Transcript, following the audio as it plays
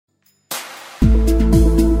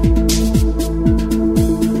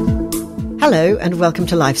Hello and welcome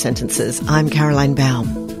to Life Sentences. I'm Caroline Baum.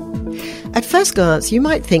 At first glance, you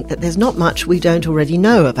might think that there's not much we don't already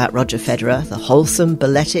know about Roger Federer, the wholesome,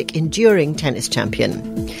 balletic, enduring tennis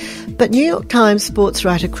champion. But New York Times sports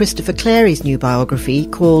writer Christopher Clarey's new biography,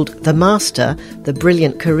 called The Master, The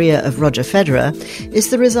Brilliant Career of Roger Federer, is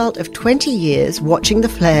the result of 20 years watching the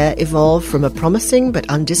player evolve from a promising but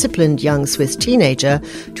undisciplined young Swiss teenager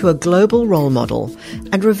to a global role model,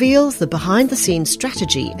 and reveals the behind-the-scenes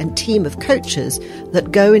strategy and team of coaches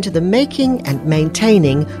that go into the making and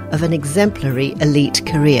maintaining of an exemplary elite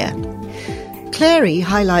career. Clarey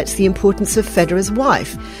highlights the importance of Federer's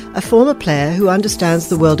wife, a former player who understands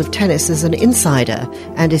the world of tennis as an insider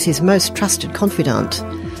and is his most trusted confidant.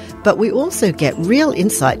 But we also get real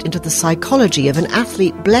insight into the psychology of an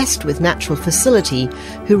athlete blessed with natural facility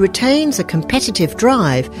who retains a competitive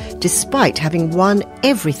drive despite having won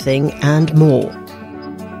everything and more.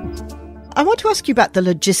 I want to ask you about the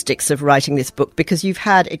logistics of writing this book because you've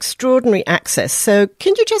had extraordinary access. So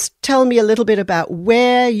can you just tell me a little bit about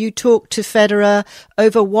where you talked to Federer,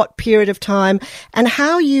 over what period of time, and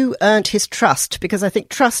how you earned his trust? Because I think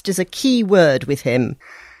trust is a key word with him.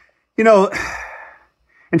 You know,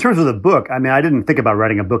 in terms of the book, I mean, I didn't think about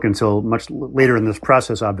writing a book until much later in this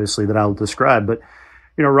process, obviously, that I'll describe. But,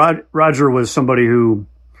 you know, Roger was somebody who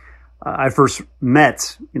I first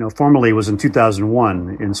met, formally was in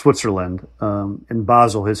 2001 in Switzerland, in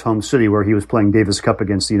Basel, his home city, where he was playing Davis Cup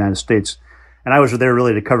against the United States. And I was there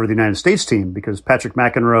really to cover the United States team because Patrick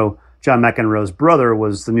McEnroe, John McEnroe's brother,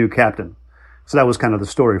 was the new captain. So that was kind of the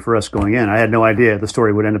story for us going in. I had no idea the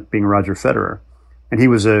story would end up being Roger Federer. And he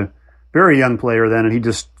was a very young player then, and he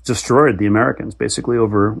just destroyed the Americans basically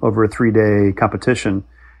over a 3-day competition.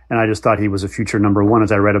 And I just thought he was a future number one,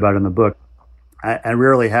 as I read about in the book. I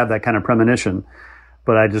rarely have that kind of premonition,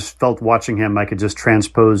 but I just felt watching him, I could just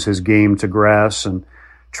transpose his game to grass and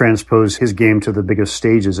transpose his game to the biggest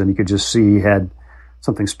stages. And you could just see he had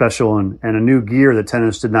something special and a new gear that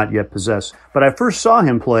tennis did not yet possess. But I first saw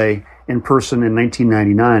him play in person in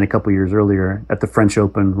 1999, a couple years earlier, at the French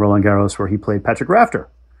Open, Roland Garros, where he played Patrick Rafter,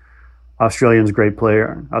 Australia's great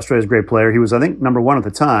player. He was, I think, number one at the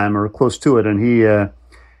time or close to it. And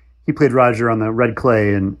he played Roger on the red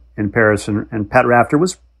clay in Paris, and Pat Rafter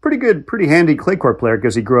was pretty good, pretty handy clay court player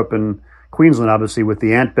because he grew up in Queensland, obviously, with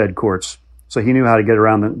the ant bed courts. So he knew how to get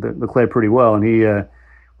around the clay pretty well. And he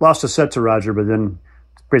lost a set to Roger, but then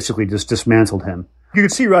basically just dismantled him. You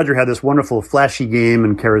could see Roger had this wonderful, flashy game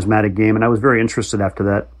and charismatic game, and I was very interested after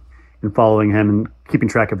that in following him and keeping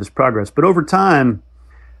track of his progress. But over time,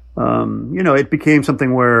 it became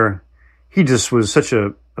something where he just was such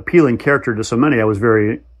a appealing character to so many. I was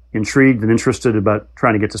very intrigued and interested about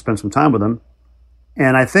trying to get to spend some time with him.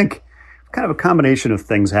 And I think kind of a combination of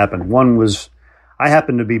things happened. One was I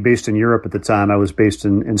happened to be based in Europe at the time. I was based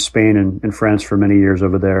in Spain and in France for many years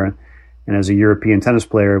over there. And as a European tennis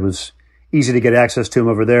player, it was easy to get access to him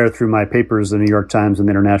over there through my papers, the New York Times and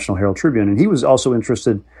the International Herald Tribune. And he was also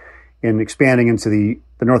interested in expanding into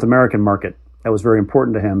the North American market. That was very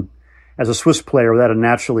important to him. As a Swiss player without a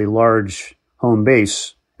naturally large home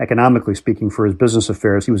base, economically speaking, for his business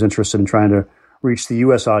affairs, he was interested in trying to reach the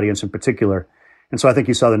U.S. audience in particular. And so I think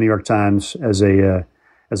he saw the New York Times as a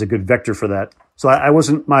good vector for that. So I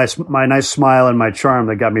wasn't my nice smile and my charm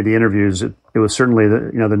that got me the interviews. It was certainly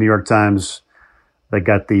the New York Times that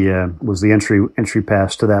got was the entry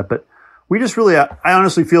pass to that. But we just really, I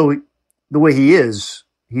honestly feel the way he is,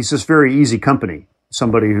 he's just very easy company.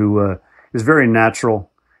 Somebody who is very natural.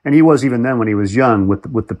 And he was even then when he was young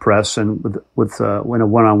with the press and with in a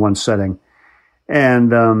one-on-one setting.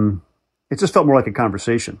 And it just felt more like a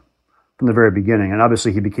conversation from the very beginning. And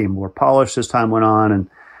obviously he became more polished as time went on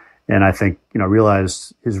and I think,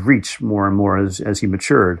 realized his reach more and more as he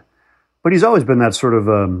matured. But he's always been that sort of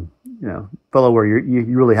fellow where you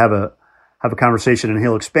really have a conversation and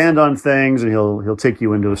he'll expand on things and he'll take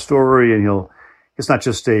you into a story and it's not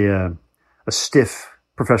just a stiff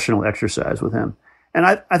professional exercise with him. And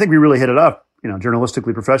I think we really hit it up,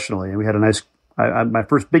 journalistically, professionally. And we had a nice, my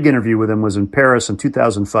first big interview with him was in Paris in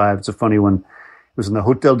 2005. It's a funny one. It was in the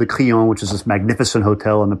Hôtel de Crillon, which is this magnificent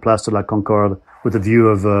hotel on the Place de la Concorde with a view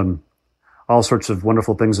of all sorts of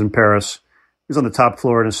wonderful things in Paris. He was on the top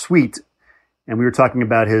floor in a suite. And we were talking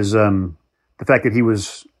about his, the fact that he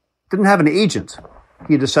didn't have an agent.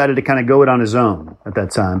 He decided to kind of go it on his own at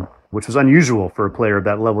that time, which was unusual for a player at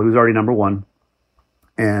that level. He was already number one.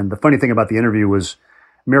 And the funny thing about the interview was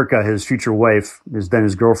Mirka, his future wife, is then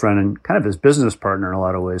his girlfriend and kind of his business partner in a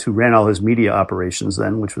lot of ways, who ran all his media operations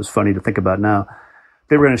then, which was funny to think about now.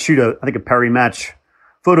 They were going to shoot a Paris Match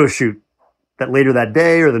photo shoot that later that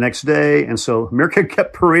day or the next day. And so Mirka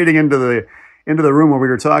kept parading into into the room where we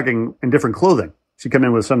were talking in different clothing. She'd come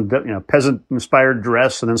in with some, peasant-inspired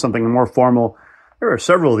dress and then something more formal. There are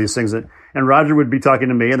several of these things and Roger would be talking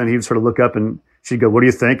to me, and then he'd sort of look up and she'd go, "What do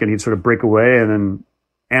you think?" And he'd sort of break away and then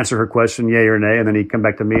answer her question, yay or nay. And then he'd come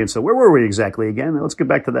back to me and say, "Where were we exactly again? Let's get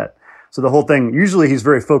back to that." So the whole thing, usually he's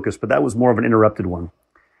very focused, but that was more of an interrupted one.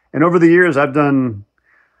 And over the years, I've done,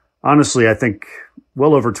 honestly, I think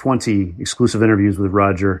well over 20 exclusive interviews with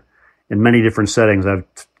Roger in many different settings. I've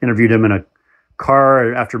interviewed him in a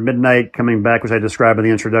car after midnight coming back, which I describe in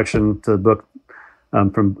the introduction to the book,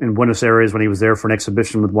 from in Buenos Aires when he was there for an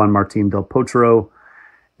exhibition with Juan Martín del Potro,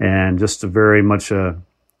 and just a very much a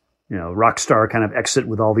rock star kind of exit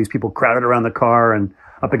with all these people crowded around the car and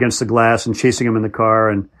up against the glass and chasing him in the car,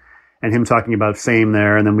 and him talking about fame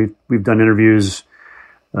there. And then we've done interviews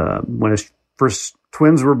when his first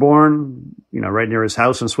twins were born, right near his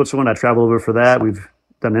house in Switzerland. I traveled over for that. We've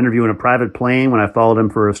done an interview in a private plane when I followed him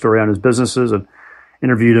for a story on his businesses. I've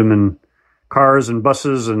interviewed him in cars and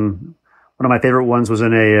buses, and one of my favorite ones was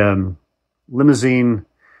in a limousine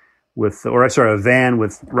a van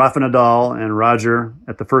with Rafa Nadal and Roger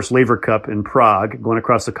at the first Laver Cup in Prague, going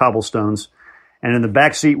across the cobblestones. And in the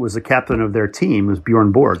back seat was the captain of their team, was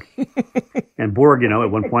Bjorn Borg. And Borg,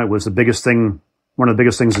 at one point was one of the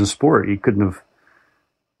biggest things in sport.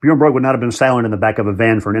 Bjorn Borg would not have been silent in the back of a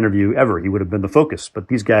van for an interview ever. He would have been the focus. But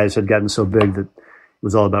these guys had gotten so big that it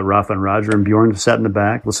was all about Rafa and Roger, and Bjorn sat in the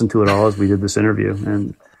back, listened to it all as we did this interview.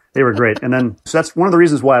 And they were great. And then, so that's one of the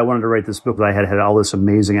reasons why I wanted to write this book, that I had all this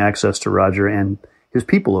amazing access to Roger and his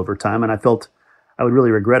people over time. And I felt I would really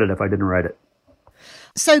regret it if I didn't write it.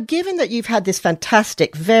 So given that you've had this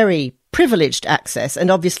fantastic, very privileged access,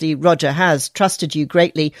 and obviously Roger has trusted you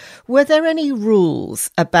greatly, were there any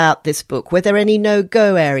rules about this book? Were there any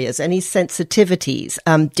no-go areas, any sensitivities?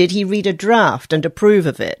 Did he read a draft and approve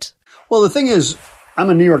of it? Well, the thing is, I'm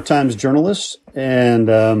a New York Times journalist, and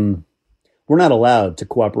we're not allowed to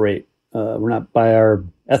cooperate. We're not, by our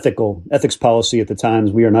ethics policy at the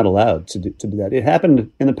Times, we are not allowed to do that. It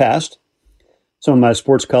happened in the past. Some of my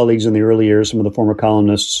sports colleagues in the early years, some of the former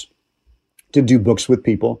columnists, did do books with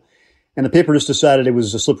people. And the paper just decided it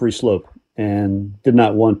was a slippery slope and did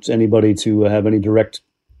not want anybody to have any direct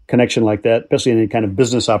connection like that, especially in any kind of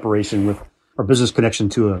business operation with or business connection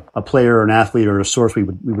to a player or an athlete or a source we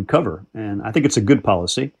would cover. And I think it's a good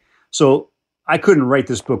policy. So I couldn't write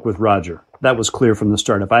this book with Roger. That was clear from the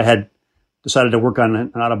start. If I had decided to work on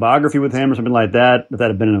an autobiography with him or something like that, if that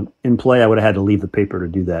had been in play, I would have had to leave the paper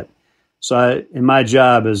to do that. So in my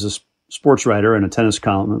job as a sports writer and a tennis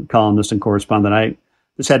columnist and correspondent,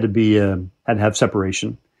 this had to have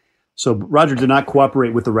separation. So Roger did not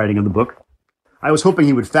cooperate with the writing of the book. I was hoping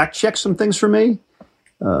he would fact check some things for me.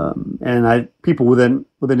 And people within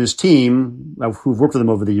his team who've worked with him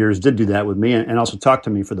over the years did do that with me and also talked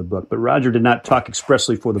to me for the book. But Roger did not talk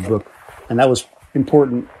expressly for the book. And that was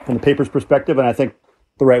important from the paper's perspective, and I think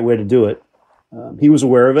the right way to do it. He was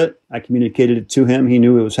aware of it. I communicated it to him. He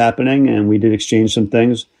knew it was happening, and we did exchange some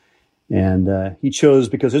things. And he chose,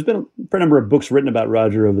 because there's been a fair number of books written about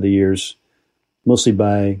Roger over the years, mostly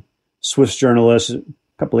by Swiss journalists. A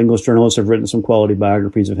couple English journalists have written some quality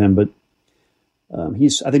biographies of him, but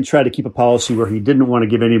he's, I think, tried to keep a policy where he didn't want to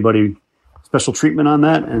give anybody special treatment on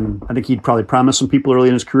that. And I think he'd probably promised some people early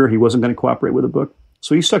in his career he wasn't going to cooperate with the book.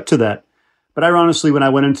 So he stuck to that. But ironically, when I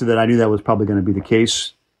went into that, I knew that was probably going to be the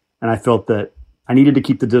case. And I felt that I needed to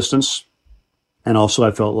keep the distance. And also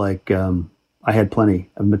I felt like I had plenty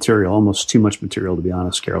of material, almost too much material, to be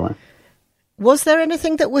honest, Caroline. Was there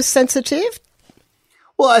anything that was sensitive?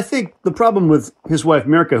 Well, I think the problem with his wife,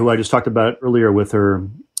 Mirka, who I just talked about earlier with her,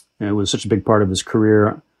 it was such a big part of his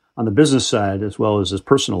career on the business side as well as his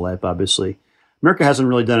personal life, obviously. Mirka hasn't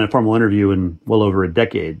really done a formal interview in well over a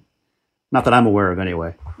decade. Not that I'm aware of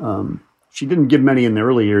anyway. She didn't give many in the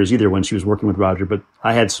early years either when she was working with Roger, but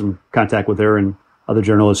I had some contact with her and other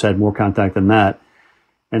journalists had more contact than that.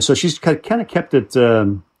 And so she's kind of kept it.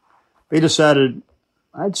 They decided,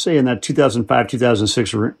 I'd say in that 2005,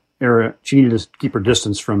 2006 era, she needed to keep her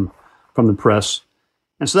distance from the press.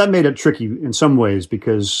 And so that made it tricky in some ways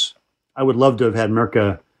because I would love to have had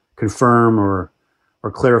Mirka confirm or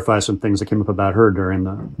clarify some things that came up about her during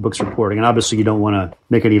the book's reporting. And obviously you don't want to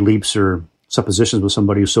make any leaps or suppositions with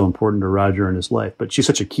somebody who's so important to Roger in his life. But she's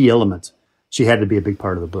such a key element. She had to be a big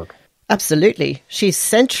part of the book. Absolutely. She's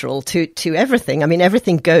central to everything. I mean,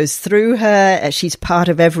 everything goes through her. She's part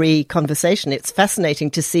of every conversation. It's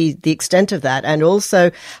fascinating to see the extent of that. And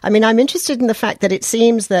also, I mean, I'm interested in the fact that it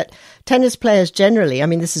seems that tennis players generally, I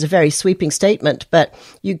mean, this is a very sweeping statement, but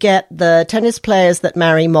you get the tennis players that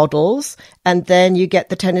marry models and then you get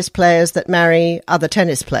the tennis players that marry other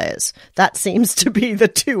tennis players. That seems to be the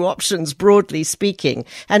two options, broadly speaking.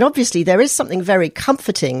 And obviously there is something very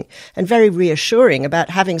comforting and very reassuring about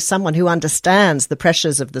having someone who understands the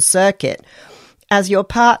pressures of the circuit as your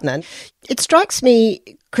partner. It strikes me,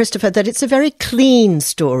 Christopher, that it's a very clean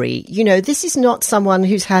story. You know, this is not someone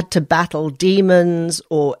who's had to battle demons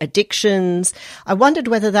or addictions. I wondered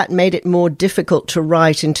whether that made it more difficult to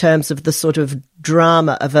write in terms of the sort of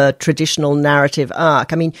drama of a traditional narrative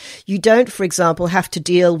arc. I mean, you don't, for example, have to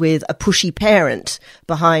deal with a pushy parent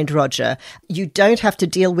behind Roger. You don't have to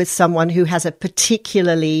deal with someone who has a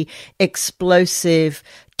particularly explosive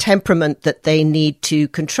temperament that they need to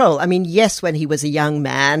control. I mean, yes, when he was a young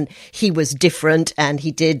man, he was different and he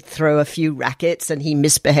did throw a few rackets and he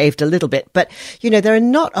misbehaved a little bit. But, you know, there are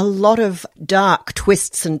not a lot of dark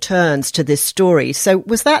twists and turns to this story. So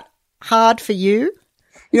was that hard for you?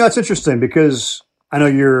 You know, it's interesting because I know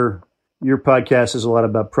your podcast is a lot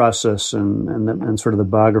about process and sort of the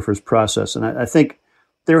biographer's process. And I think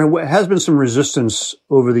there has been some resistance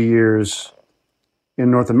over the years in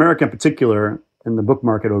North America in particular, in the book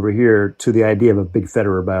market over here, to the idea of a big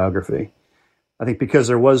Federer biography. I think because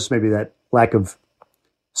there was maybe that lack of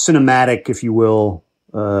cinematic, if you will,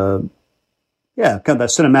 kind of that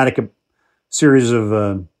cinematic series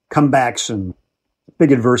of comebacks and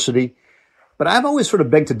big adversity. But I've always sort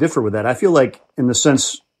of begged to differ with that. I feel like, in the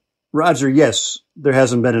sense, Roger, yes, there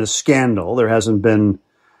hasn't been a scandal. There hasn't been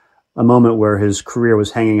a moment where his career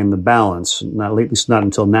was hanging in the balance, at least not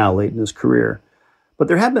until now, late in his career. But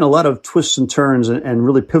there have been a lot of twists and turns and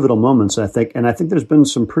really pivotal moments, I think. And I think there's been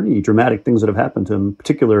some pretty dramatic things that have happened to him, in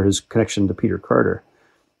particular his connection to Peter Carter,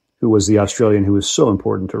 who was the Australian who was so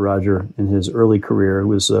important to Roger in his early career, who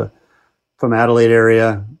was from Adelaide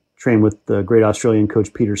area, trained with the great Australian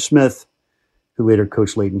coach Peter Smith, who later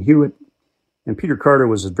coached Leighton Hewitt. And Peter Carter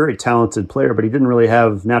was a very talented player, but he didn't really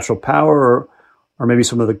have natural power or maybe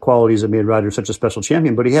some of the qualities that made Roger such a special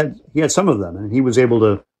champion. But he had some of them, and he was able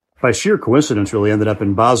to, by sheer coincidence, really ended up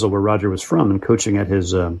in Basel, where Roger was from, and coaching at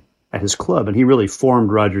his club. And he really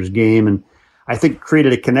formed Roger's game, and I think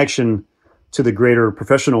created a connection to the greater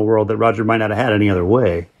professional world that Roger might not have had any other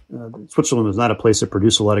way. Switzerland was not a place that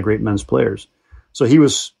produced a lot of great men's players. So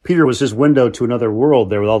Peter was his window to another world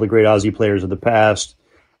there with all the great Aussie players of the past.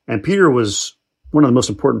 And Peter was one of the most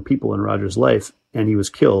important people in Roger's life, and he was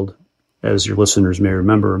killed, as your listeners may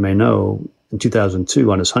remember or may know, in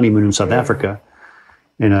 2002 on his honeymoon in South Africa,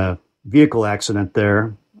 in a vehicle accident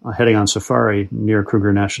there, heading on safari near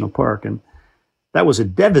Kruger National Park. And that was a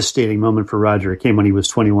devastating moment for Roger. It came when he was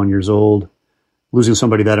 21 years old. Losing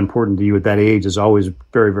somebody that important to you at that age is always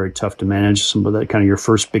very, very tough to manage. Some of that kind of your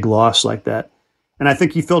first big loss like that. And I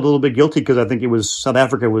think he felt a little bit guilty because I think South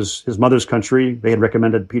Africa was his mother's country. They had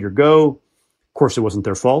recommended Peter go. Of course, it wasn't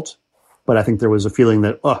their fault. But I think there was a feeling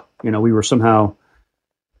that, we were somehow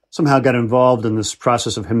got involved in this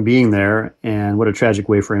process of him being there, and what a tragic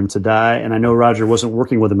way for him to die. And I know Roger wasn't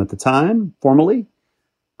working with him at the time, formally,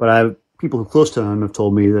 but people who are close to him have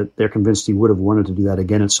told me that they're convinced he would have wanted to do that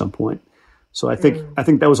again at some point. So I think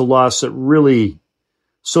that was a loss that really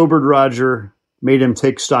sobered Roger, made him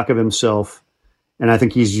take stock of himself, and I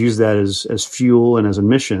think he's used that as fuel and as a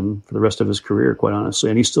mission for the rest of his career, quite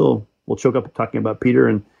honestly. And he still will choke up talking about Peter,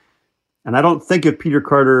 and I don't think if Peter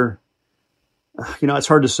Carter, it's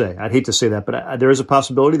hard to say. I'd hate to say that, but there is a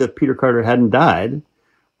possibility that Peter Carter hadn't died,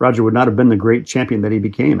 Roger would not have been the great champion that he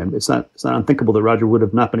became. And it's not unthinkable that Roger would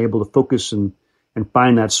have not been able to focus and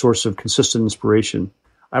find that source of consistent inspiration.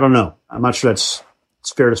 I don't know. I'm not sure it's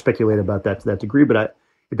fair to speculate about that to that degree, but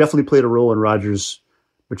it definitely played a role in Roger's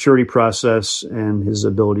maturity process and his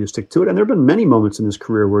ability to stick to it. And there have been many moments in his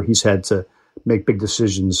career where he's had to make big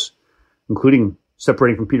decisions, including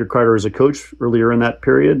separating from Peter Carter as a coach earlier in that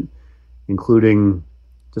period, including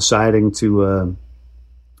deciding to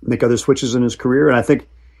make other switches in his career. And I think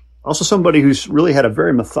also somebody who's really had a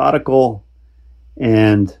very methodical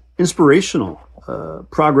and inspirational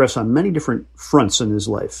progress on many different fronts in his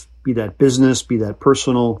life, be that business, be that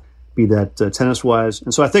personal, be that tennis-wise.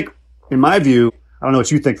 And so I think, in my view, I don't know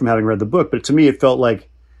what you think from having read the book, but to me it felt like,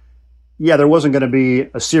 there wasn't going to be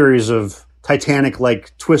a series of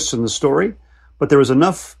Titanic-like twists in the story, but there was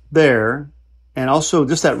enough there, and also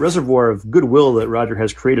just that reservoir of goodwill that Roger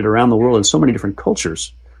has created around the world in so many different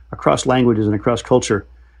cultures, across languages and across culture,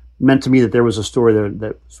 meant to me that there was a story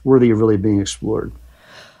that's worthy of really being explored.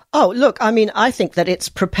 Oh, look, I think that it's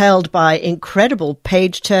propelled by incredible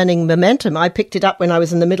page-turning momentum. I picked it up when I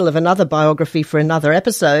was in the middle of another biography for another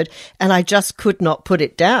episode, and I just could not put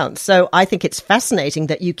it down. So I think it's fascinating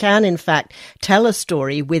that you can, in fact, tell a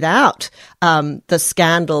story without the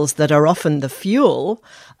scandals that are often the fuel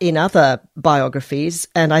in other biographies.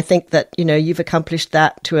 And I think that, you've accomplished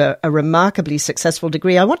that to a remarkably successful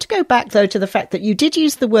degree. I want to go back, though, to the fact that you did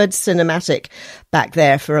use the word cinematic back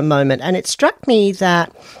there for a moment. And it struck me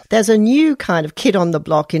that there's a new kind of kid on the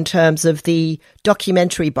block in terms of the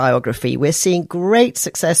documentary biography. We're seeing great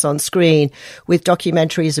success on screen with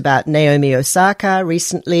documentaries about Naomi Osaka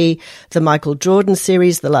recently, the Michael Jordan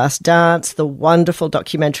series, The Last Dance, the wonderful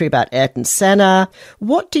documentary about Ayrton Senna.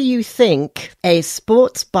 What do you think a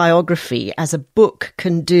sports biography as a book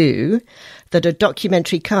can do that a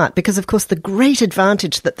documentary can't? Because, of course, the great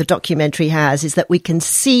advantage that the documentary has is that we can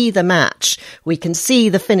see the match. We can see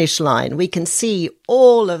the finish line. We can see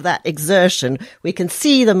all of that exertion. We can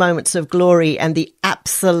see the moments of glory and the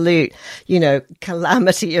absolute,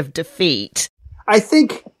 calamity of defeat. I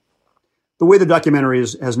think the way the documentary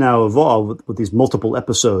has now evolved with these multiple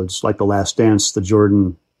episodes, like The Last Dance, the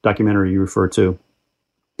Jordan documentary you refer to,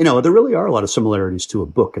 there really are a lot of similarities to a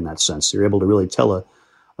book in that sense. You're able to really tell a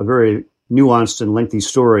very nuanced and lengthy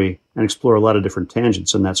story and explore a lot of different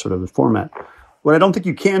tangents in that sort of a format. What I don't think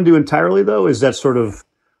you can do entirely, though, is that sort of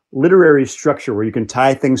literary structure where you can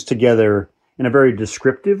tie things together in a very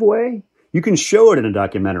descriptive way. You can show it in a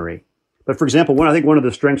documentary. But for example, I think one of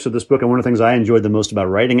the strengths of this book and one of the things I enjoyed the most about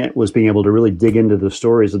writing it was being able to really dig into the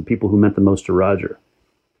stories of the people who meant the most to Roger.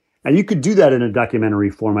 And you could do that in a documentary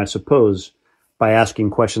form, I suppose, by asking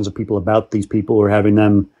questions of people about these people or having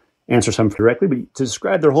them answer some directly. But to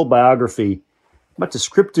describe their whole biography, but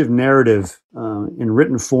descriptive narrative in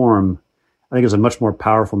written form, I think is a much more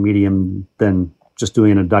powerful medium than just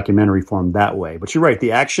doing it in a documentary form that way. But you're right,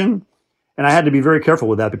 the action, and I had to be very careful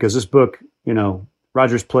with that because this book,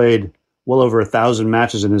 Roger's played well over 1,000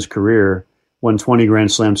 matches in his career, won 20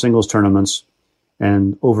 Grand Slam singles tournaments,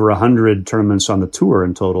 and over 100 tournaments on the tour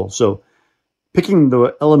in total. So picking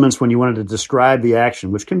the elements when you wanted to describe the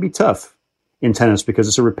action, which can be tough in tennis because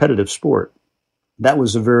it's a repetitive sport, that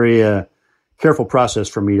was a very careful process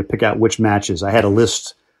for me to pick out which matches. I had a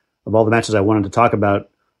list of all the matches I wanted to talk about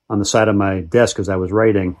on the side of my desk as I was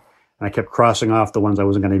writing, and I kept crossing off the ones I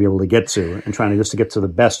wasn't going to be able to get to and trying to get to the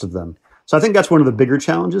best of them. So I think that's one of the bigger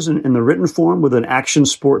challenges in the written form with an action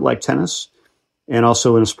sport like tennis, and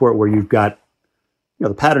also in a sport where you've got,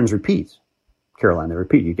 the patterns repeat. Caroline, they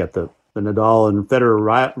repeat. You get the Nadal and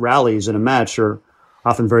Federer rallies in a match are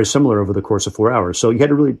often very similar over the course of 4 hours. So you had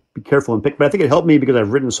to really be careful and pick. But I think it helped me because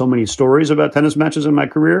I've written so many stories about tennis matches in my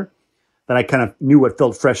career that I kind of knew what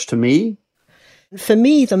felt fresh to me. For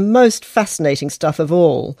me, the most fascinating stuff of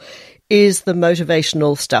all is the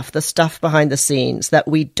motivational stuff, the stuff behind the scenes that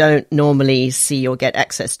we don't normally see or get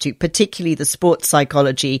access to, particularly the sports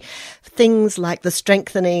psychology, things like the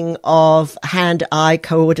strengthening of hand-eye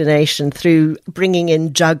coordination through bringing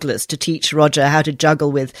in jugglers to teach Roger how to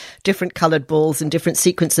juggle with different colored balls in different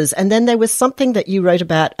sequences. And then there was something that you wrote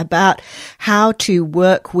about how to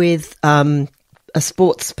work with a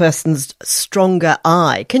sports person's stronger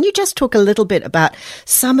eye. Can you just talk a little bit about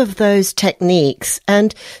some of those techniques?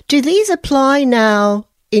 And do these apply now,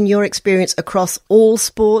 in your experience, across all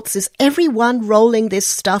sports? Is everyone rolling this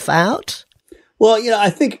stuff out? Well, I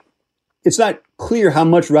think it's not clear how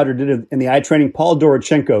much Roger did in the eye training. Paul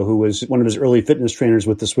Dorochenko, who was one of his early fitness trainers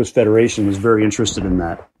with the Swiss Federation, was very interested in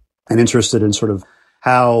that and interested in sort of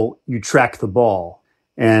how you track the ball.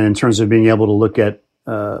 And in terms of being able to look at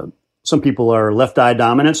some people are left eye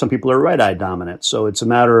dominant, some people are right eye dominant. So it's a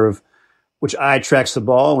matter of which eye tracks the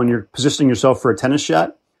ball when you're positioning yourself for a tennis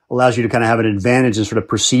shot, allows you to kind of have an advantage in sort of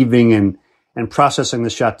perceiving and processing the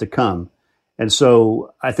shot to come. And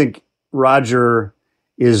so I think Roger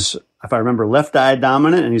is, if I remember, left eye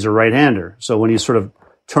dominant, and he's a right-hander. So when he's sort of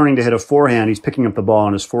turning to hit a forehand, he's picking up the ball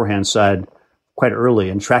on his forehand side quite early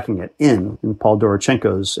and tracking it in Paul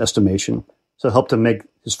Dorochenko's estimation. So it helped him make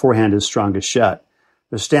his forehand his strongest shot.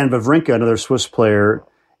 There's Stan Wawrinka, another Swiss player,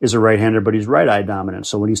 is a right-hander, but he's right-eye dominant.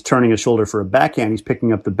 So when he's turning his shoulder for a backhand, he's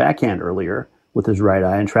picking up the backhand earlier with his right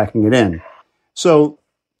eye and tracking it in. So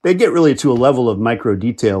they get really to a level of micro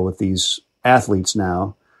detail with these athletes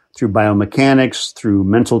now through biomechanics, through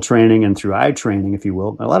mental training, and through eye training, if you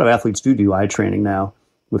will. A lot of athletes do eye training now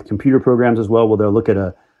with computer programs as well, where they'll look at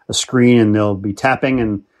a screen and they'll be tapping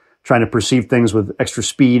and trying to perceive things with extra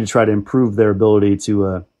speed to try to improve their ability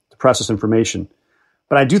to process information.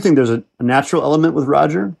 But I do think there's a natural element with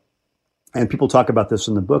Roger, and people talk about this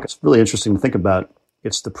in the book. It's really interesting to think about.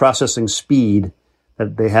 It's the processing speed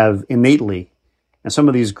that they have innately. And some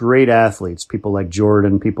of these great athletes, people like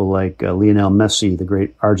Jordan, people like Lionel Messi, the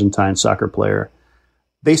great Argentine soccer player,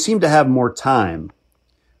 they seem to have more time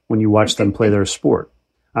when you watch them play their sport.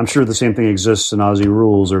 I'm sure the same thing exists in Aussie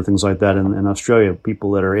rules or things like that in Australia,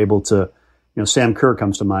 people that are able to, Sam Kerr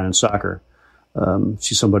comes to mind in soccer.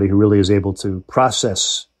 She's somebody who really is able to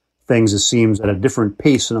process things, it seems, at a different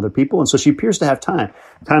pace than other people. And so she appears to have time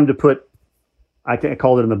to put, I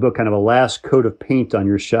called it in the book, kind of a last coat of paint on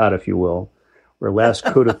your shot, if you will, or a last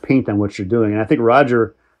coat of paint on what you're doing. And I think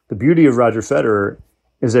the beauty of Roger Federer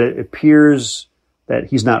is that it appears that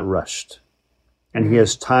he's not rushed. And he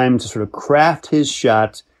has time to sort of craft his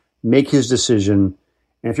shot, make his decision.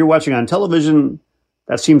 And if you're watching on television,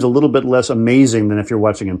 that seems a little bit less amazing than if you're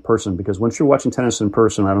watching in person, because once you're watching tennis in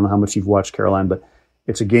person, I don't know how much you've watched, Caroline, but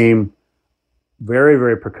it's a game very,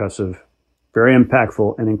 very percussive, very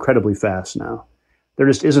impactful, and incredibly fast now. There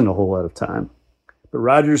just isn't a whole lot of time. But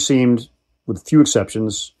Roger seemed, with few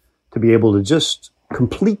exceptions, to be able to just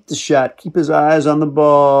complete the shot, keep his eyes on the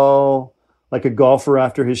ball, like a golfer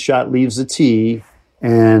after his shot leaves the tee.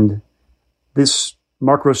 And this,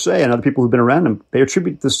 Marc Rosset and other people who've been around him, they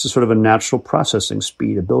attribute this to sort of a natural processing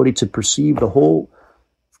speed, ability to perceive the whole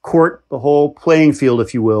court, the whole playing field,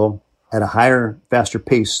 if you will, at a higher, faster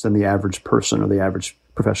pace than the average person or the average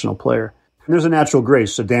professional player. And there's a natural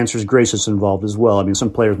grace, a dancer's grace that's involved as well. I mean,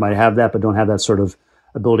 some players might have that, but don't have that sort of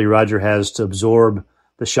ability Roger has to absorb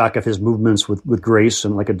the shock of his movements with grace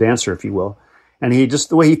and like a dancer, if you will. And he just,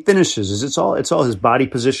 the way he finishes is it's all his body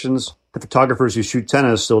positions. The photographers who shoot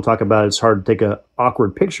tennis still talk about it's hard to take a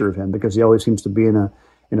awkward picture of him because he always seems to be in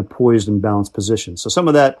a poised and balanced position. So some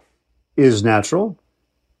of that is natural,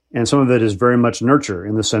 and some of it is very much nurture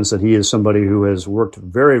in the sense that he is somebody who has worked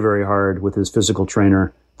very, very hard with his physical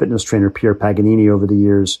trainer, fitness trainer, Pierre Paganini, over the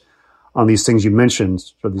years on these things you mentioned,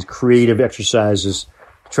 sort of these creative exercises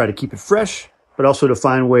to try to keep it fresh, but also to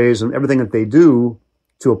find ways and everything that they do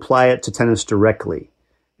to apply it to tennis directly.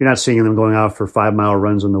 You're not seeing them going out for 5-mile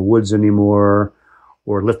runs in the woods anymore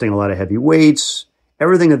or lifting a lot of heavy weights.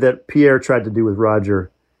 Everything that Pierre tried to do with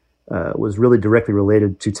Roger was really directly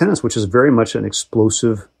related to tennis, which is very much an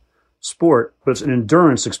explosive sport, but it's an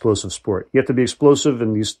endurance explosive sport. You have to be explosive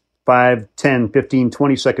in these 5, 10, 15,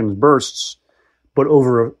 20 seconds bursts, but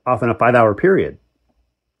over often a 5-hour period.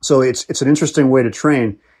 So it's an interesting way to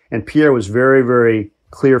train. And Pierre was very, very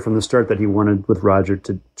clear from the start that he wanted with Roger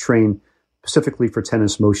to train specifically for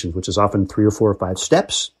tennis motions, which is often 3 or 4 or 5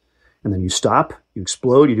 steps. And then you stop, you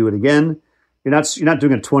explode, you do it again. You're not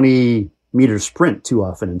doing a 20-meter sprint too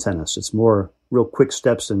often in tennis. It's more real quick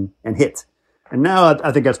steps and hit. And now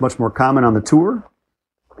I think that's much more common on the tour.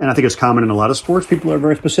 And I think it's common in a lot of sports. People are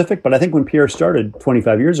very specific. But I think when Pierre started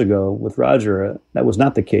 25 years ago with Roger, that was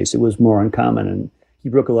not the case. It was more uncommon. And he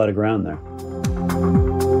broke a lot of ground there.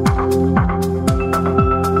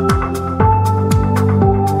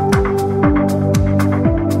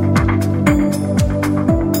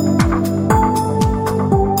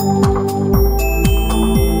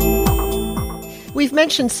 We've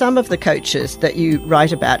mentioned some of the coaches that you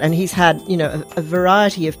write about, and he's had, a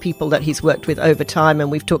variety of people that he's worked with over time.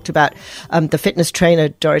 And we've talked about the fitness trainer,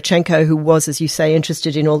 Dorochenko, who was, as you say,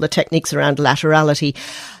 interested in all the techniques around laterality.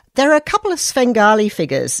 There are a couple of Svengali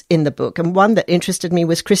figures in the book, and one that interested me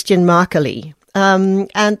was Christian Markeli. And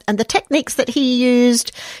the techniques that he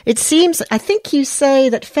used, it seems, I think you say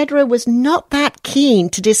that Federer was not that keen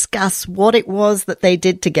to discuss what it was that they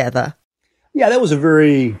did together. Yeah, that was a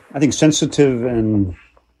very, I think, sensitive and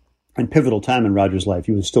pivotal time in Roger's life.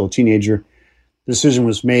 He was still a teenager. The decision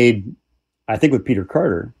was made, I think, with Peter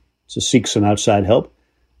Carter to seek some outside help.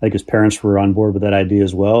 I think his parents were on board with that idea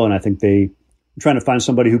as well, and I think they were trying to find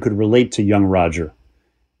somebody who could relate to young Roger.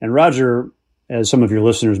 And Roger, as some of your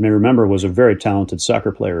listeners may remember, was a very talented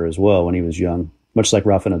soccer player as well when he was young, much like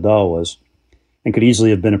Rafa Nadal was, and could easily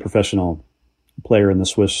have been a professional player in the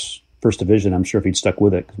Swiss First Division. I'm sure if he'd stuck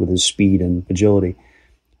with it, with his speed and agility.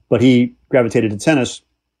 But he gravitated to tennis,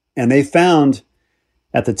 and they found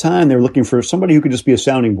at the time they were looking for somebody who could just be a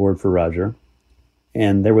sounding board for Roger.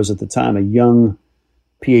 And there was at the time a young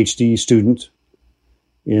PhD student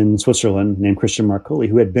in Switzerland named Christian Markeli,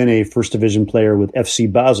 who had been a First Division player with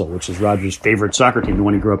FC Basel, which is Roger's favorite soccer team, the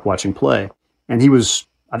one he grew up watching play. And he was,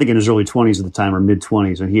 I think, in his early 20s at the time, or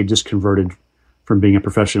mid-20s, and he had just converted from being a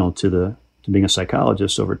professional to being a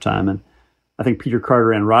psychologist over time. And I think Peter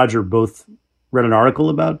Carter and Roger both read an article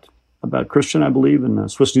about Christian, I believe, in a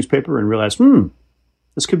Swiss newspaper and realized,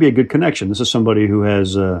 this could be a good connection. This is somebody who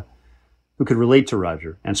has who could relate to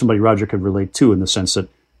Roger, and somebody Roger could relate to in the sense that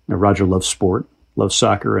Roger loves sport, loves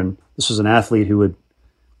soccer, and this is an athlete who had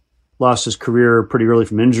lost his career pretty early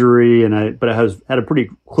from injury, but has had a pretty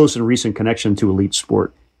close and recent connection to elite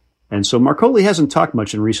sport. And so Markeli hasn't talked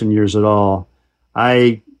much in recent years at all.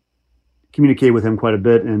 I communicated with him quite a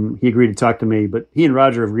bit, and he agreed to talk to me. But he and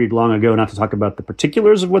Roger agreed long ago not to talk about the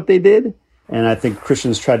particulars of what they did. And I think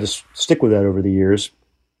Christian's tried to stick with that over the years.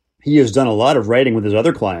 He has done a lot of writing with his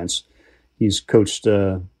other clients. He's coached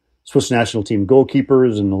Swiss national team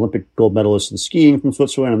goalkeepers and Olympic gold medalists in skiing from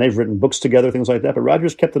Switzerland, and they've written books together, things like that. But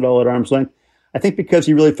Rogers kept it all at arm's length. I think because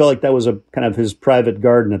he really felt like that was a kind of his private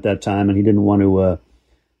garden at that time, and he didn't want to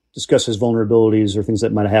discuss his vulnerabilities or things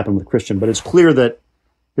that might have happened with Christian. But it's clear that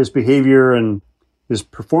his behavior and his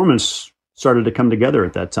performance started to come together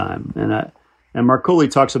at that time. And Marcoli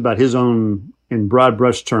talks about his own, in broad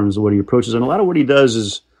brush terms, of what he approaches. And a lot of what he does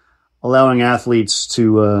is allowing athletes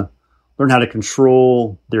to learn how to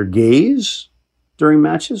control their gaze during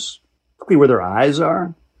matches, particularly where their eyes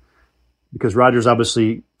are. Because Rogers,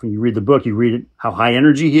 obviously, when you read the book, you read how high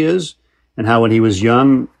energy he is and how when he was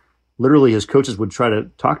young, literally his coaches would try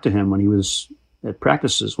to talk to him when he was at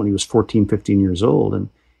practices when he was 14, 15 years old. And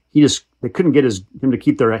they couldn't get him to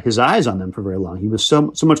keep his eyes on them for very long. He was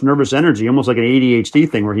so much nervous energy, almost like an ADHD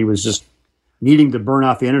thing, where he was just needing to burn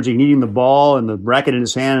off the energy, needing the ball and the racket in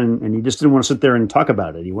his hand, and he just didn't want to sit there and talk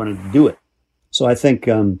about it. He wanted to do it. So I think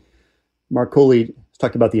Marcoli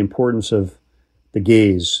talked about the importance of the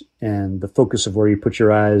gaze and the focus of where you put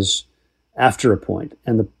your eyes after a point,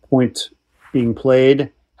 and the point being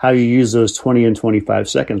played, how you use those 20 and 25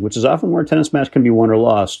 seconds, which is often where a tennis match can be won or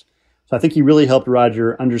lost. So I think he really helped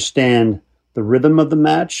Roger understand the rhythm of the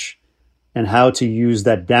match and how to use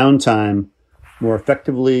that downtime more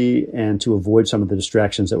effectively and to avoid some of the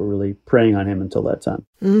distractions that were really preying on him until that time.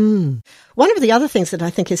 One of the other things that I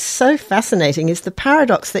think is so fascinating is the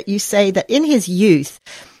paradox that you say that in his youth,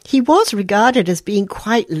 he was regarded as being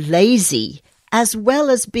quite lazy as well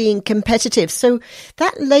as being competitive. So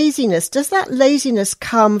that laziness, does that laziness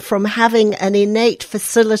come from having an innate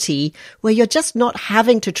facility where you're just not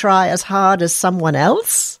having to try as hard as someone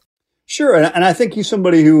else? Sure. And I think he's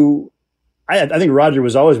somebody who, I think Roger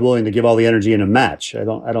was always willing to give all the energy in a match.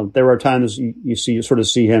 There are times you sort of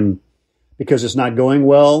see him because it's not going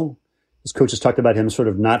well. His coaches talked about him sort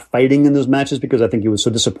of not fighting in those matches because I think it was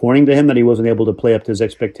so disappointing to him that he wasn't able to play up to his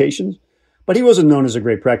expectations. But he wasn't known as a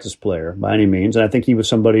great practice player by any means. And I think he was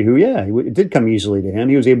somebody who, it did come easily to him.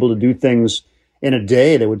 He was able to do things in a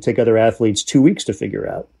day that would take other athletes 2 weeks to figure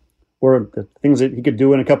out, or the things that he could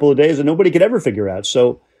do in a couple of days that nobody could ever figure out.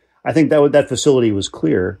 So I think that facility was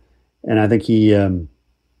clear. And I think he,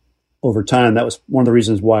 over time, that was one of the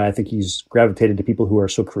reasons why I think he's gravitated to people who are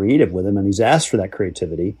so creative with him. And he's asked for that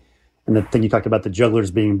creativity. And the thing you talked about, the jugglers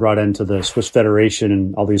being brought into the Swiss Federation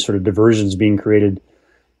and all these sort of diversions being created,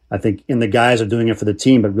 I think in the guise of doing it for the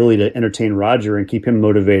team, but really to entertain Roger and keep him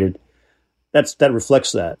motivated, that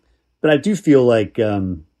reflects that. But I do feel like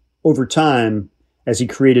over time, as he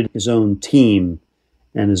created his own team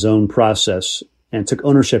and his own process and took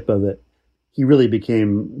ownership of it, he really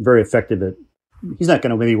became very effective at, he's not going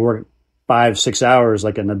to maybe work 5-6 hours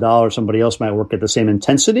like a Nadal or somebody else might work at the same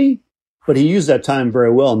intensity, but he used that time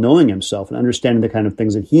very well, knowing himself and understanding the kind of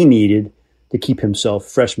things that he needed to keep himself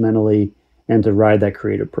fresh mentally and to ride that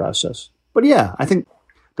creative process. But yeah, I think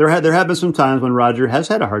there have been some times when Roger has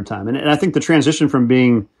had a hard time. And I think the transition from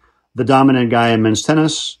being the dominant guy in men's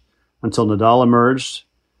tennis until Nadal emerged,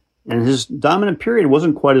 and his dominant period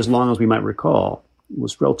wasn't quite as long as we might recall. It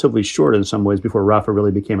was relatively short in some ways before Rafa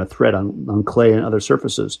really became a threat on clay and other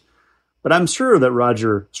surfaces. But I'm sure that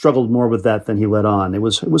Roger struggled more with that than he let on. It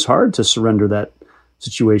was hard to surrender that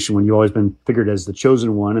situation when you've always been figured as the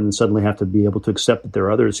chosen one and then suddenly have to be able to accept that there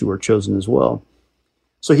are others who are chosen as well.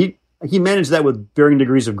 So he managed that with varying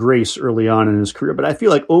degrees of grace early on in his career. But I feel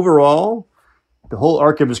like overall, the whole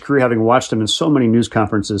arc of his career, having watched him in so many news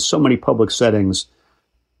conferences, so many public settings,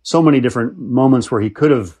 so many different moments where he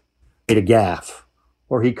could have made a gaffe,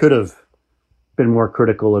 or he could have been more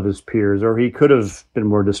critical of his peers, or he could have been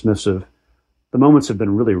more dismissive. The moments have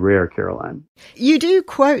been really rare, Caroline. You do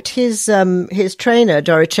quote his trainer,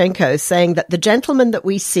 Dorochenko, saying that the gentleman that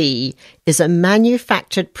we see is a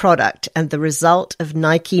manufactured product and the result of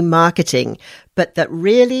Nike marketing, but that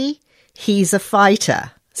really he's a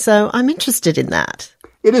fighter. So I'm interested in that.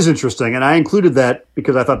 It is interesting. And I included that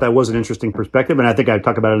because I thought that was an interesting perspective. And I think I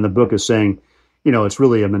talk about it in the book as saying, it's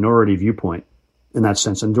really a minority viewpoint in that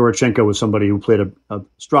sense. And Dorochenko was somebody who played a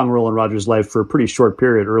strong role in Roger's life for a pretty short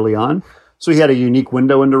period early on. So he had a unique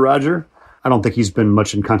window into Roger. I don't think he's been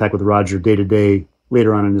much in contact with Roger day to day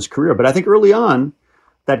later on in his career. But I think early on,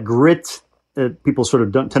 that grit that people sort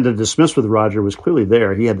of tend to dismiss with Roger was clearly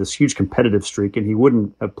there. He had this huge competitive streak, and he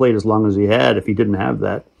wouldn't have played as long as he had if he didn't have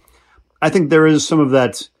that. I think there is some of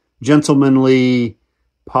that gentlemanly,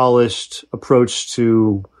 polished approach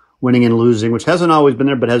to winning and losing, which hasn't always been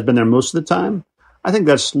there, but has been there most of the time. I think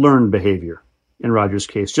that's learned behavior in Roger's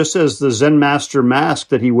case, just as the Zen master mask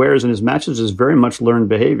that he wears in his matches is very much learned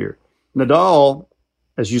behavior. Nadal,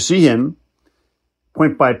 as you see him,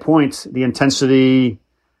 point by point, the intensity,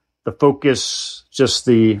 the focus, just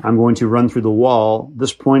I'm going to run through the wall,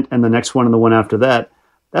 this point and the next one and the one after that,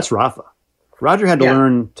 that's Rafa. Roger had to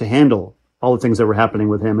learn to handle all the things that were happening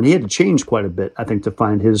with him, and he had to change quite a bit, I think, to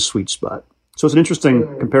find his sweet spot. So it's an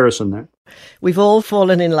interesting comparison there. We've all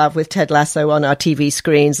fallen in love with Ted Lasso on our TV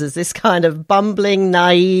screens as this kind of bumbling,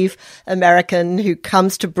 naive American who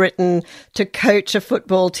comes to Britain to coach a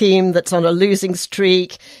football team that's on a losing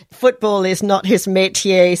streak. Football is not his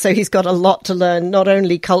métier, so he's got a lot to learn, not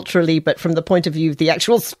only culturally, but from the point of view of the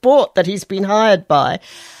actual sport that he's been hired by.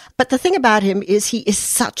 But the thing about him is he is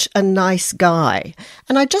such a nice guy.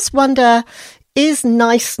 And I just wonder, is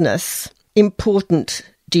niceness important,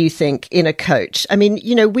 do you think, in a coach? I mean,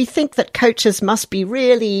 we think that coaches must be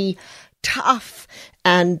really tough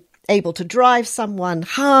and able to drive someone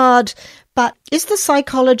hard, but is the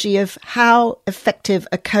psychology of how effective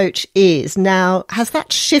a coach is now, has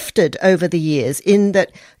that shifted over the years in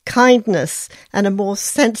that kindness and a more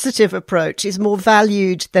sensitive approach is more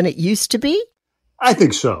valued than it used to be? I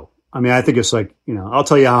think so. I mean, I think it's like, I'll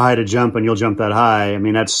tell you how high to jump and you'll jump that high. I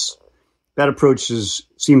mean, that approach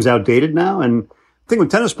seems outdated now. And the thing with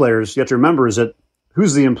tennis players, you have to remember, is that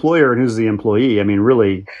who's the employer and who's the employee? I mean,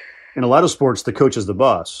 really, in a lot of sports, the coach is the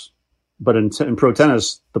boss. But in pro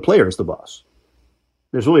tennis, the player is the boss.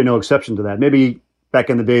 There's really no exception to that. Maybe back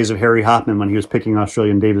in the days of Harry Hopman, when he was picking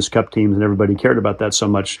Australian Davis Cup teams and everybody cared about that so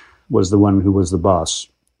much, was the one who was the boss.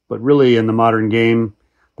 But really, in the modern game,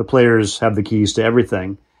 the players have the keys to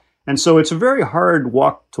everything. And so it's a very hard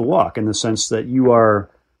walk to walk in the sense that you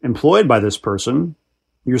are employed by this person.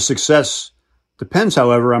 Your success depends,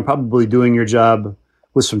 however, on probably doing your job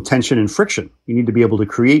with some tension and friction. You need to be able to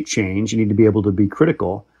create change. You need to be able to be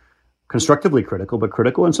critical, constructively critical, but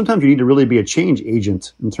critical. And sometimes you need to really be a change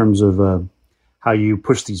agent in terms of how you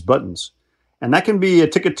push these buttons. And that can be a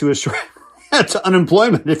ticket to to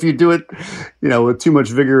unemployment if you do it, with too much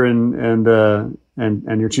vigor and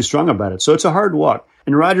you're too strong about it. So it's a hard walk.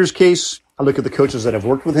 In Roger's case, I look at the coaches that have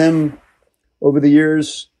worked with him over the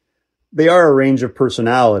years. They are a range of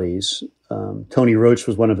personalities. Tony Roach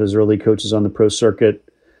was one of his early coaches on the pro circuit.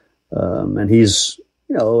 And he's,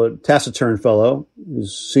 a taciturn fellow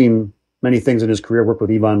who's seen many things in his career. Worked with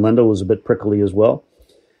Ivan Lendl, was a bit prickly as well.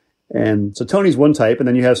 And so Tony's one type. And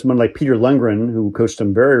then you have someone like Peter Lundgren, who coached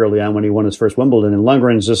him very early on when he won his first Wimbledon. And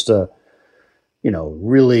Lundgren's just a,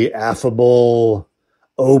 really affable,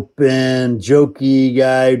 open, jokey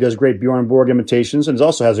guy who does great Bjorn Borg imitations and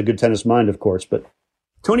also has a good tennis mind, of course. But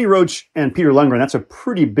Tony Roach and Peter Lundgren, that's a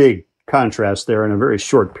pretty big contrast there in a very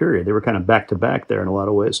short period. They were kind of back to back there in a lot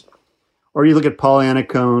of ways. Or you look at Paul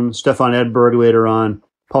Annacone, Stefan Edberg later on.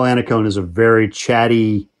 Paul Annacone is a very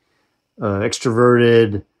chatty,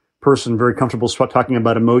 extroverted person, very comfortable talking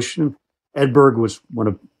about emotion. Edberg was one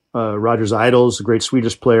of Roger's idols, a great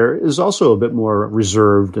Swedish player, is also a bit more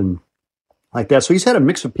reserved and like that. So he's had a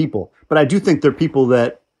mix of people, but I do think they're people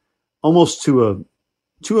that almost to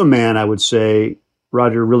a man, I would say,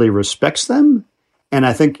 Roger really respects them. And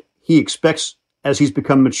I think he expects, as he's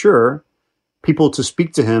become mature, people to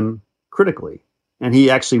speak to him critically. And he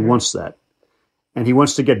actually wants that. And he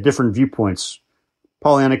wants to get different viewpoints.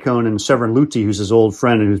 Paul Annacone and Severin Luthi, who's his old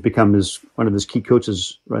friend and who's become one of his key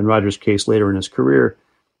coaches in Roger's case later in his career,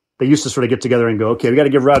 they used to sort of get together and go, okay, we got to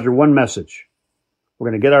give Roger one message. We're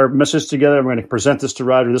going to get our message together. We're going to present this to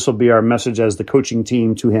Roger. This will be our message as the coaching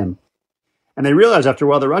team to him. And they realized after a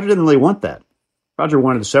while that Roger didn't really want that. Roger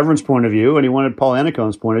wanted Severin's point of view, and he wanted Paul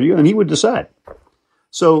Annacone's point of view, and he would decide.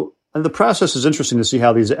 So the process is interesting to see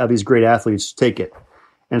how these great athletes take it.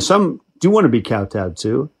 And some do want to be kowtowed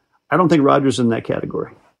to. I don't think Roger's in that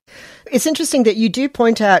category. It's interesting that you do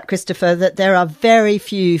point out, Christopher, that there are very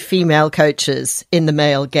few female coaches in the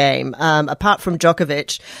male game. Apart from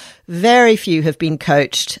Djokovic, very few have been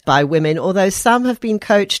coached by women, although some have been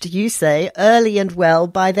coached, you say, early and well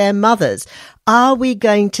by their mothers. Are we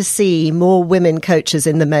going to see more women coaches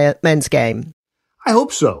in the men's game? I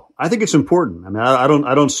hope so. I think it's important. I mean,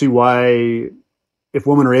 I don't see why, if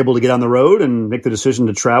women are able to get on the road and make the decision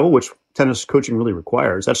to travel, which tennis coaching really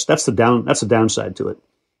requires, that's the downside to it.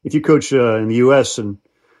 If you coach in the U.S. and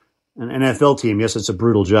an NFL team, yes, it's a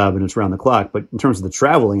brutal job and it's around the clock. But in terms of the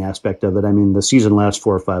traveling aspect of it, I mean, the season lasts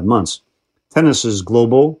 4 or 5 months. Tennis is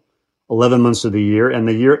global, 11 months of the year. And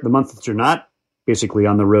the month that you're not basically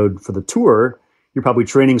on the road for the tour, you're probably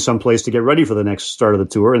training someplace to get ready for the next start of the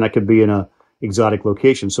tour. And that could be in a exotic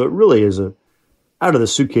location. So it really is a out of the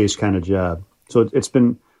suitcase kind of job. So it's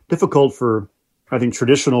been difficult for, I think,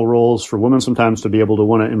 traditional roles for women sometimes to be able to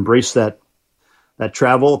want to embrace that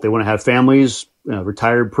travel. If they want to have families,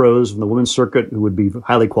 retired pros from the women's circuit who would be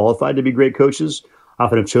highly qualified to be great coaches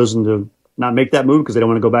often have chosen to not make that move because they don't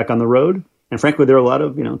want to go back on the road. And frankly, there are a lot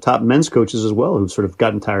of, top men's coaches as well who've sort of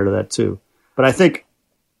gotten tired of that too. But I think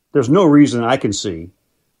there's no reason I can see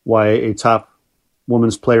why a top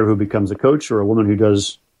women's player who becomes a coach or a woman who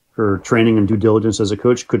does her training and due diligence as a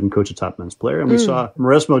coach couldn't coach a top men's player. And we saw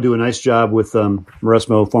Mauresmo do a nice job with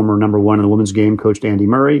Mauresmo, former number one in the women's game, coached Andy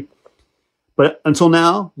Murray. But until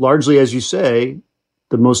now, largely, as you say,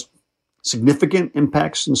 the most significant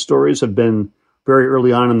impacts and stories have been very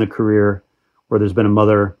early on in the career where there's been a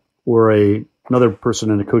mother or another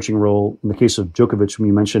person in a coaching role. In the case of Djokovic, when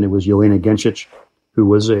you mentioned, it was Jelena Gencic, who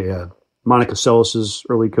was a Monica Seles'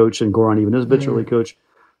 early coach and Goran Ivanisevic early coach,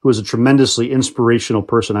 who was a tremendously inspirational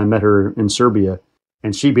person. I met her in Serbia,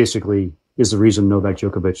 and she basically is the reason Novak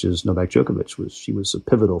Djokovic is Novak Djokovic. She was a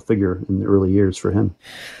pivotal figure in the early years for him.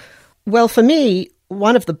 Well, for me,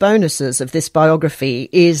 one of the bonuses of this biography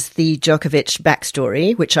is the Djokovic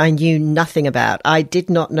backstory, which I knew nothing about. I did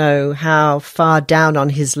not know how far down on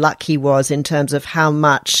his luck he was in terms of how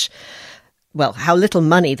little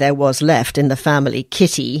money there was left in the family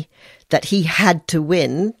kitty, that he had to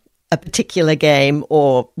win a particular game,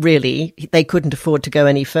 or really they couldn't afford to go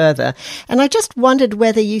any further. And I just wondered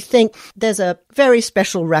whether you think there's a very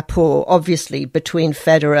special rapport, obviously, between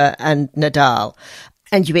Federer and Nadal.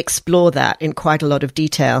 And you explore that in quite a lot of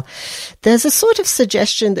detail. There's a sort of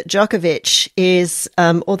suggestion that Djokovic is,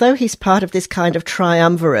 although he's part of this kind of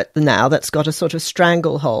triumvirate now that's got a sort of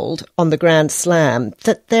stranglehold on the Grand Slam,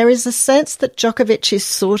 that there is a sense that Djokovic is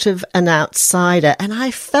sort of an outsider. And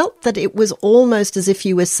I felt that it was almost as if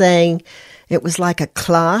you were saying it was like a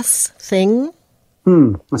class thing.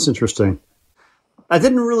 That's interesting. I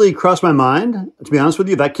didn't really cross my mind, to be honest with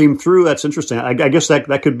you. That came through. That's interesting. I guess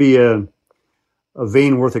that could be a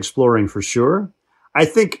vein worth exploring for sure. I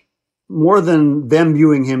think more than them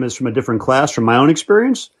viewing him as from a different class, from my own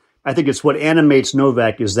experience, I think it's what animates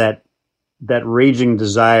Novak is that raging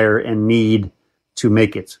desire and need to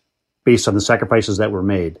make it based on the sacrifices that were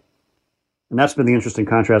made. And that's been the interesting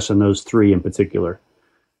contrast in those three in particular.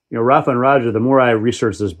 Rafa and Roger, the more I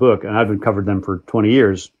researched this book, and I've been covered them for 20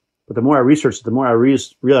 years, but the more I researched, the more I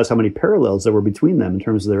realized how many parallels there were between them in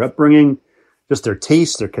terms of their upbringing, just their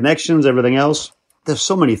tastes, their connections, everything else. There's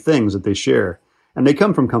so many things that they share, and they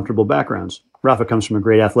come from comfortable backgrounds. Rafa comes from a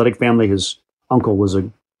great athletic family. His uncle was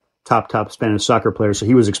a top Spanish soccer player, so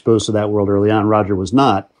he was exposed to that world early on. Roger was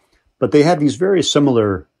not. But they had these very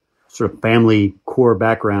similar sort of family core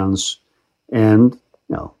backgrounds, and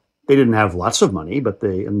they didn't have lots of money,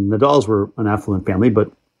 and Nadal's were an affluent family,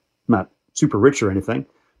 but not super rich or anything.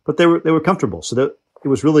 But they were comfortable. So that it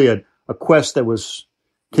was really a quest that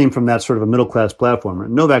came from that sort of a middle-class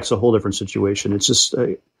platform. Novak's a whole different situation. It's just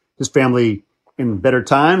his family in better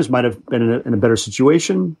times might have been in a better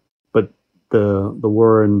situation, but the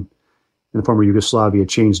war in the former Yugoslavia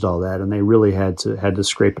changed all that, and they really had to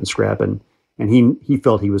scrape and scrap. And he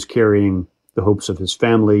felt he was carrying the hopes of his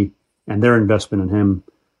family and their investment in him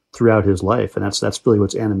throughout his life, and that's really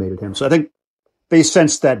what's animated him. So I think they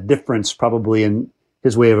sensed that difference probably in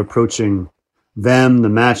his way of approaching them, the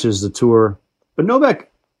matches, the tour. But Novak,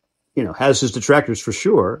 has his detractors for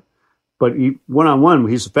sure, but one-on-one,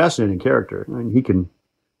 he's a fascinating character. I mean,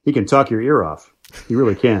 he can talk your ear off. He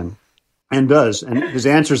really can, and does. And his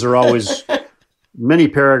answers are always many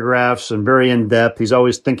paragraphs and very in-depth. He's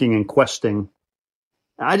always thinking and questing.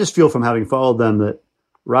 I just feel from having followed them that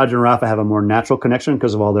Roger and Rafa have a more natural connection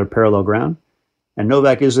because of all their parallel ground. And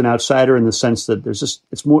Novak is an outsider in the sense that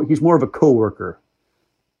he's more of a coworker.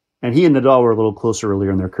 And he and Nadal were a little closer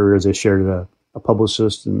earlier in their careers. They shared a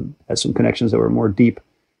publicist and had some connections that were more deep.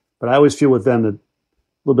 But I always feel with them that a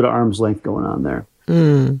little bit of arm's length going on there.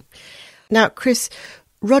 Now, Chris,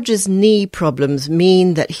 Roger's knee problems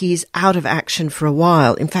mean that he's out of action for a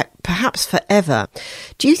while, in fact, perhaps forever.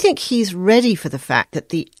 Do you think he's ready for the fact that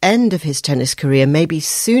the end of his tennis career may be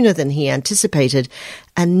sooner than he anticipated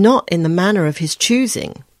and not in the manner of his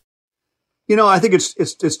choosing? I think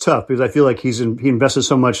it's tough because I feel like he invested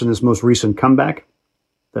so much in this most recent comeback.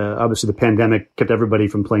 Obviously, the pandemic kept everybody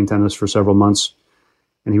from playing tennis for several months,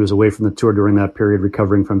 and he was away from the tour during that period,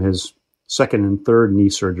 recovering from his second and third knee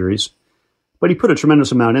surgeries. But he put a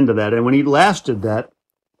tremendous amount into that. And when he last did that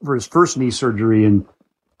for his first knee surgery in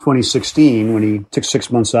 2016, when he took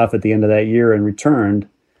 6 months off at the end of that year and returned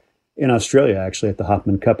in Australia, actually at the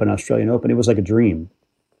Hopman Cup and Australian Open, it was like a dream.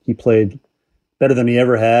 He played better than he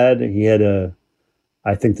ever had. He had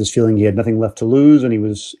I think this feeling he had nothing left to lose, and he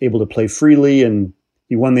was able to play freely. And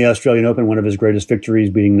he won the Australian Open, one of his greatest victories,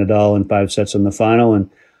 beating Nadal in 5 sets in the final, and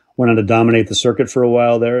went on to dominate the circuit for a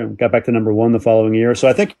while there and got back to number one the following year. So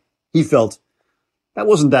I think he felt that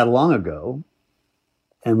wasn't that long ago.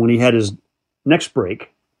 And when he had his next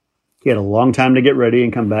break, He had a long time to get ready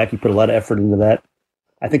and come back. He put a lot of effort into that.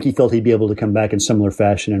 I think he felt he'd be able to come back in similar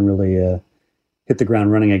fashion and really hit the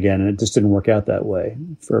ground running again. And it just didn't work out that way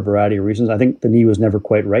for a variety of reasons. I think the knee was never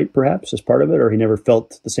quite right, perhaps, as part of it, or he never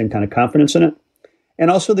felt the same kind of confidence in it. And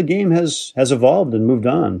also the game has evolved and moved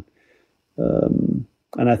on.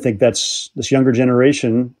 And I think that's this younger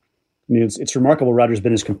generation. I mean, it's remarkable Roger's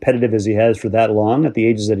been as competitive as he has for that long at the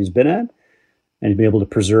ages that he's been at, and he's been able to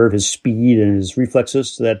preserve his speed and his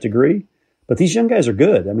reflexes to that degree. But these young guys are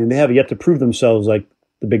good. I mean, they have yet to prove themselves like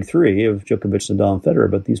the big three of Djokovic, Nadal, and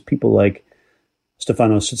Federer. But these people like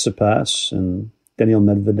Stefanos Tsitsipas and Daniil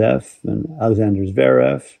Medvedev and Alexander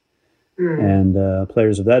Zverev and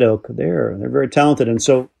players of that ilk, they're very talented. And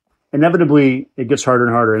so inevitably it gets harder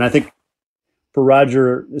and harder. And I think for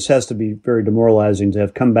Roger, this has to be very demoralizing to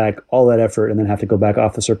have come back all that effort and then have to go back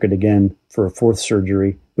off the circuit again for a fourth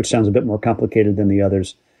surgery, which sounds a bit more complicated than the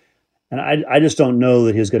others. And I just don't know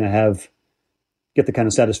that he's going to get the kind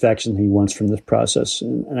of satisfaction he wants from this process.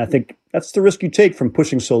 And I think that's the risk you take from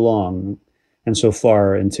pushing so long and so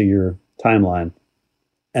far into your timeline.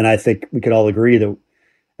 And I think we could all agree that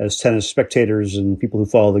as tennis spectators and people who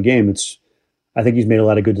follow the game, I think he's made a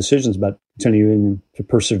lot of good decisions about continuing to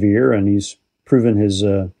persevere, and he's proven his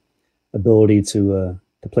ability to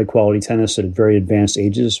play quality tennis at very advanced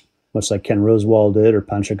ages, much like Ken Rosewall did, or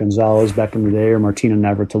Pancho Gonzalez back in the day, or Martina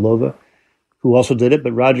Navratilova, who also did it.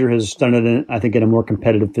 But Roger has done it, I think, in a more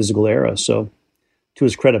competitive physical era. So to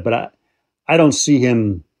his credit, but I don't see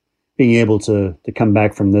him being able to come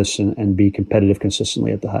back from this and be competitive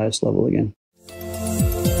consistently at the highest level again.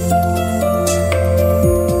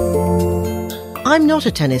 I'm not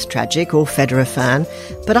a tennis tragic or Federer fan,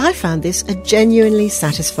 but I found this a genuinely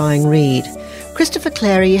satisfying read. Christopher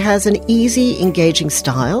Clarey has an easy, engaging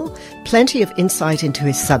style, plenty of insight into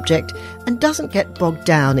his subject, and doesn't get bogged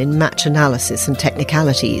down in match analysis and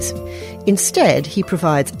technicalities. Instead, he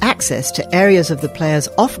provides access to areas of the player's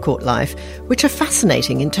off-court life which are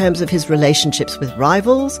fascinating in terms of his relationships with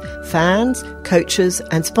rivals, fans, coaches,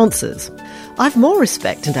 and sponsors. I've more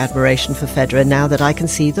respect and admiration for Federer now that I can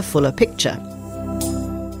see the fuller picture.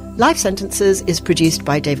 Life Sentences is produced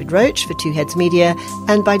by David Roach for Two Heads Media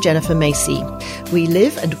and by Jennifer Macy. We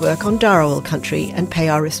live and work on Dharawal country and pay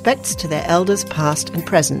our respects to their elders past and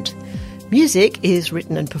present. Music is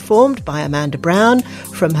written and performed by Amanda Brown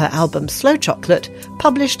from her album Slow Chocolate,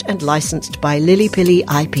 published and licensed by Lily Pilly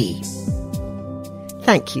IP.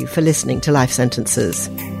 Thank you for listening to Life Sentences.